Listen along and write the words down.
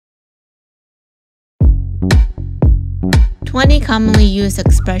20 commonly used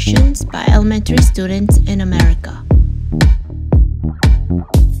expressions by elementary students in America.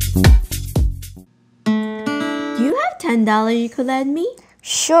 Do you have $10 you could lend me?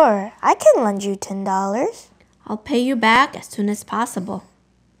 Sure, I can lend you $10. I'll pay you back as soon as possible.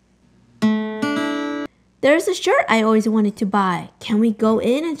 There's a shirt I always wanted to buy. Can we go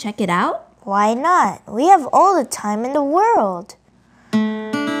in and check it out? Why not? We have all the time in the world.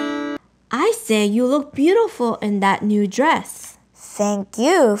 I say you look beautiful in that new dress. Thank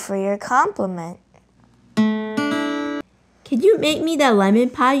you for your compliment. Can you make me that lemon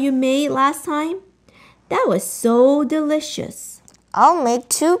pie you made last time? That was so delicious. I'll make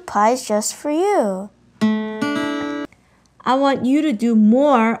 2 pies just for you. I want you to do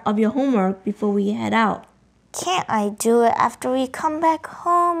more of your homework before we head out. Can't I do it after we come back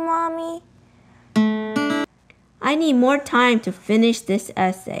home, Mommy? I need more time to finish this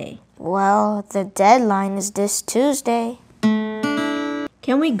essay. Well, the deadline is this Tuesday.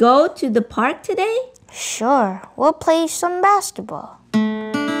 Can we go to the park today? Sure, we'll play some basketball.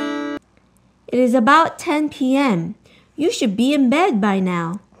 It is about 10 p.m. You should be in bed by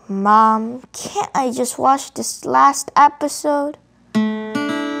now. Mom, can't I just watch this last episode?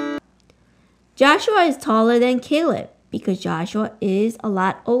 Joshua is taller than Caleb because Joshua is a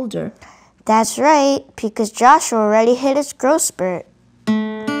lot older. That's right, because Joshua already hit his growth spurt.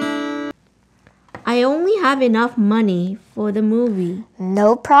 I only have enough money for the movie.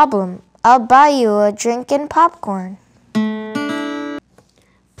 No problem. I'll buy you a drink and popcorn.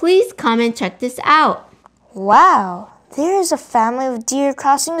 Please come and check this out. Wow, there is a family of deer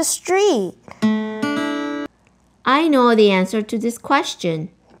crossing the street. I know the answer to this question.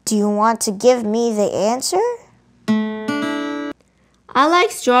 Do you want to give me the answer? I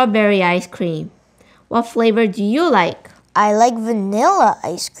like strawberry ice cream. What flavor do you like? I like vanilla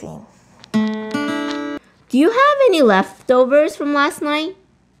ice cream. Do you have any leftovers from last night?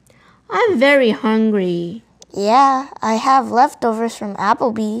 I'm very hungry. Yeah, I have leftovers from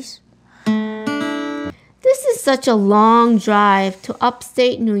Applebee's. This is such a long drive to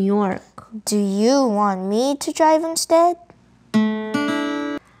upstate New York. Do you want me to drive instead?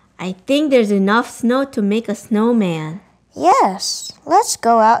 I think there's enough snow to make a snowman. Yes, let's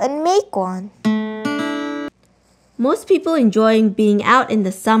go out and make one. Most people enjoy being out in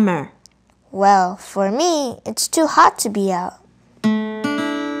the summer. Well, for me, it's too hot to be out.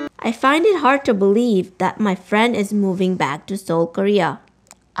 I find it hard to believe that my friend is moving back to Seoul, Korea.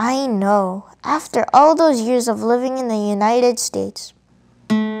 I know, after all those years of living in the United States.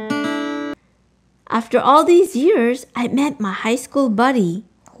 After all these years, I met my high school buddy.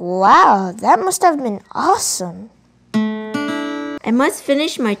 Wow, that must have been awesome. I must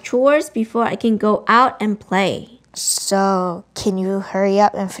finish my chores before I can go out and play. So, can you hurry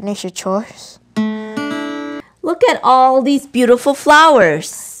up and finish your chores? Look at all these beautiful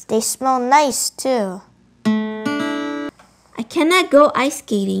flowers. They smell nice too. I cannot go ice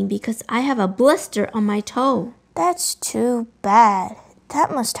skating because I have a blister on my toe. That's too bad.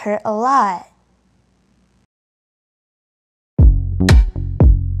 That must hurt a lot.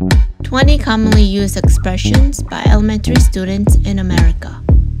 20 commonly used expressions by elementary students in America.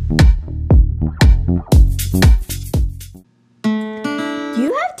 Do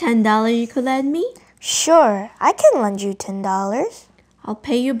you have $10 you could lend me? Sure, I can lend you $10. I'll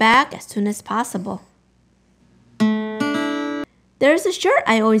pay you back as soon as possible. There's a shirt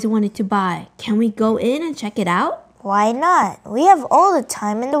I always wanted to buy. Can we go in and check it out? Why not? We have all the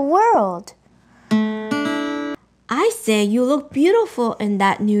time in the world. I say you look beautiful in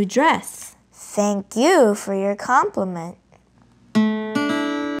that new dress. Thank you for your compliment.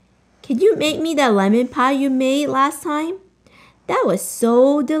 Can you make me that lemon pie you made last time? That was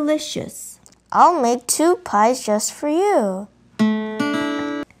so delicious. I'll make 2 pies just for you.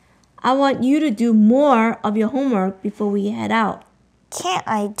 I want you to do more of your homework before we head out. Can't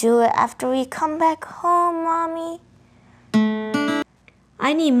I do it after we come back home, Mommy?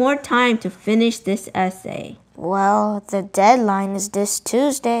 I need more time to finish this essay. Well, the deadline is this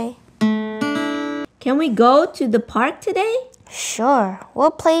Tuesday. Can we go to the park today? Sure, we'll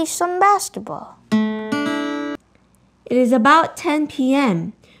play some basketball. It is about 10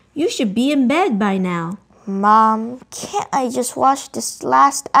 p.m. You should be in bed by now. Mom, can't I just watch this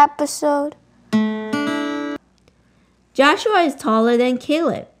last episode? Joshua is taller than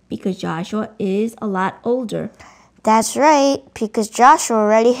Caleb because Joshua is a lot older. That's right, because Joshua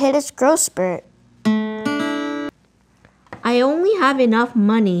already hit his growth spurt. I only have enough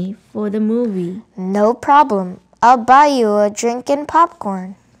money for the movie. No problem. I'll buy you a drink and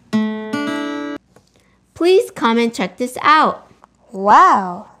popcorn. Please come and check this out.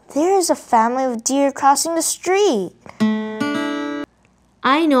 Wow, there is a family of deer crossing the street.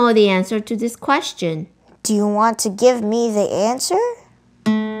 I know the answer to this question. Do you want to give me the answer?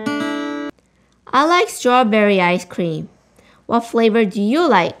 I like strawberry ice cream. What flavor do you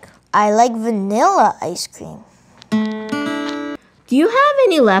like? I like vanilla ice cream. Do you have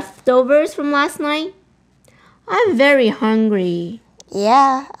any leftovers from last night? I'm very hungry.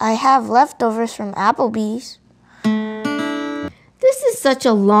 Yeah, I have leftovers from Applebee's. This is such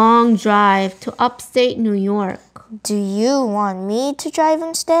a long drive to upstate New York. Do you want me to drive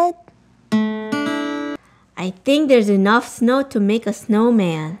instead? I think there's enough snow to make a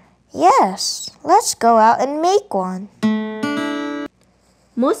snowman. Yes, let's go out and make one.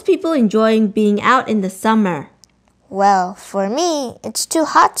 Most people enjoy being out in the summer. Well, for me, it's too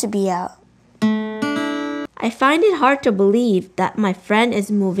hot to be out. I find it hard to believe that my friend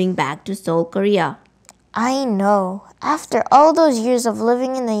is moving back to Seoul, Korea. I know, after all those years of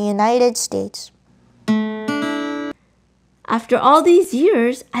living in the United States. After all these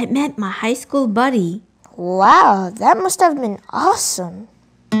years, I met my high school buddy. Wow, that must have been awesome.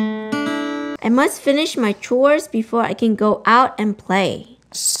 I must finish my chores before I can go out and play.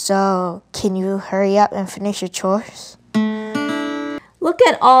 So, can you hurry up and finish your chores? Look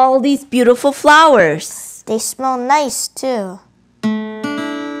at all these beautiful flowers. They smell nice too.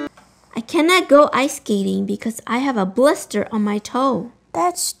 I cannot go ice skating because I have a blister on my toe.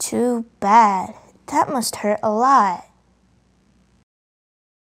 That's too bad. That must hurt a lot.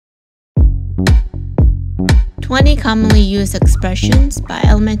 20 commonly used expressions by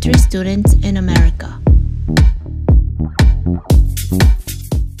elementary students in America.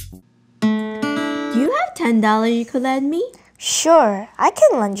 Do you have $10 you could lend me? Sure, I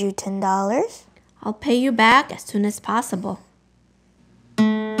can lend you $10. I'll pay you back as soon as possible.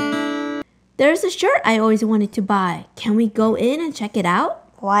 There's a shirt I always wanted to buy. Can we go in and check it out?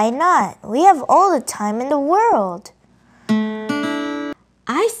 Why not? We have all the time in the world.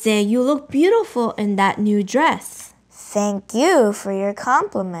 I say you look beautiful in that new dress. Thank you for your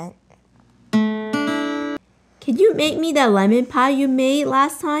compliment. Can you make me that lemon pie you made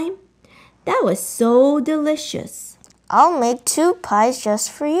last time? That was so delicious. I'll make 2 pies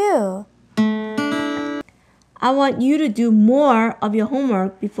just for you. I want you to do more of your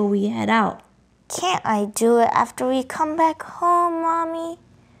homework before we head out. Can't I do it after we come back home, Mommy?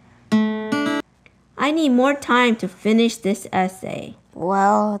 I need more time to finish this essay.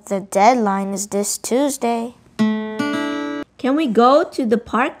 Well, the deadline is this Tuesday. Can we go to the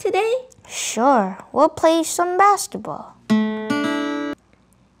park today? Sure, we'll play some basketball.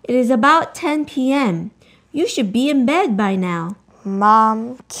 It is about 10 p.m. You should be in bed by now.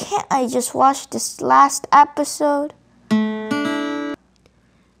 Mom, can't I just watch this last episode?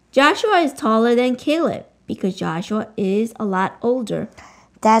 Joshua is taller than Caleb because Joshua is a lot older.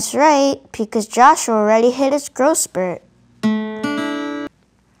 That's right, because Joshua already hit his growth spurt.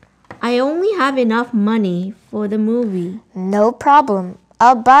 I only have enough money for the movie. No problem.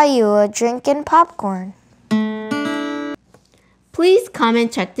 I'll buy you a drink and popcorn. Please come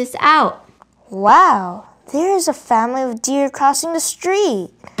and check this out. Wow, there is a family of deer crossing the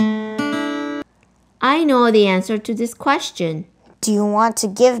street. I know the answer to this question. Do you want to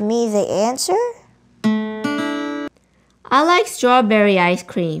give me the answer? I like strawberry ice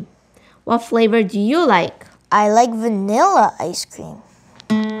cream. What flavor do you like? I like vanilla ice cream.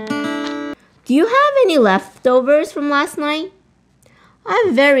 Do you have any leftovers from last night?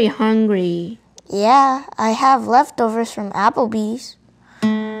 I'm very hungry. Yeah, I have leftovers from Applebee's.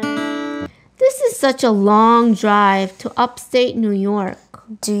 This is such a long drive to upstate New York.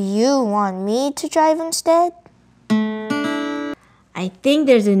 Do you want me to drive instead? I think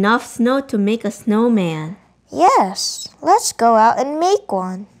there's enough snow to make a snowman. Yes, let's go out and make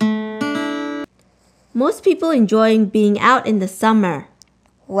one. Most people enjoy being out in the summer.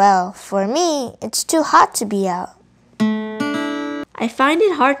 Well, for me, it's too hot to be out. I find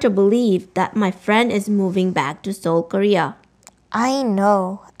it hard to believe that my friend is moving back to Seoul, Korea. I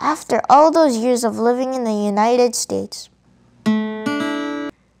know, after all those years of living in the United States.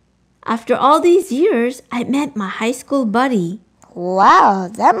 After all these years, I met my high school buddy. Wow,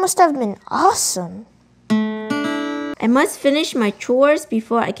 that must have been awesome. I must finish my chores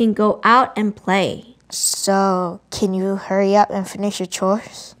before I can go out and play. So, can you hurry up and finish your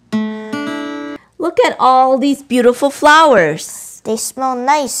chores? Look at all these beautiful flowers. They smell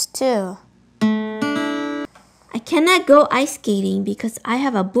nice too. I cannot go ice skating because I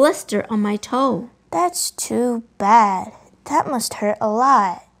have a blister on my toe. That's too bad. That must hurt a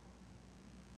lot.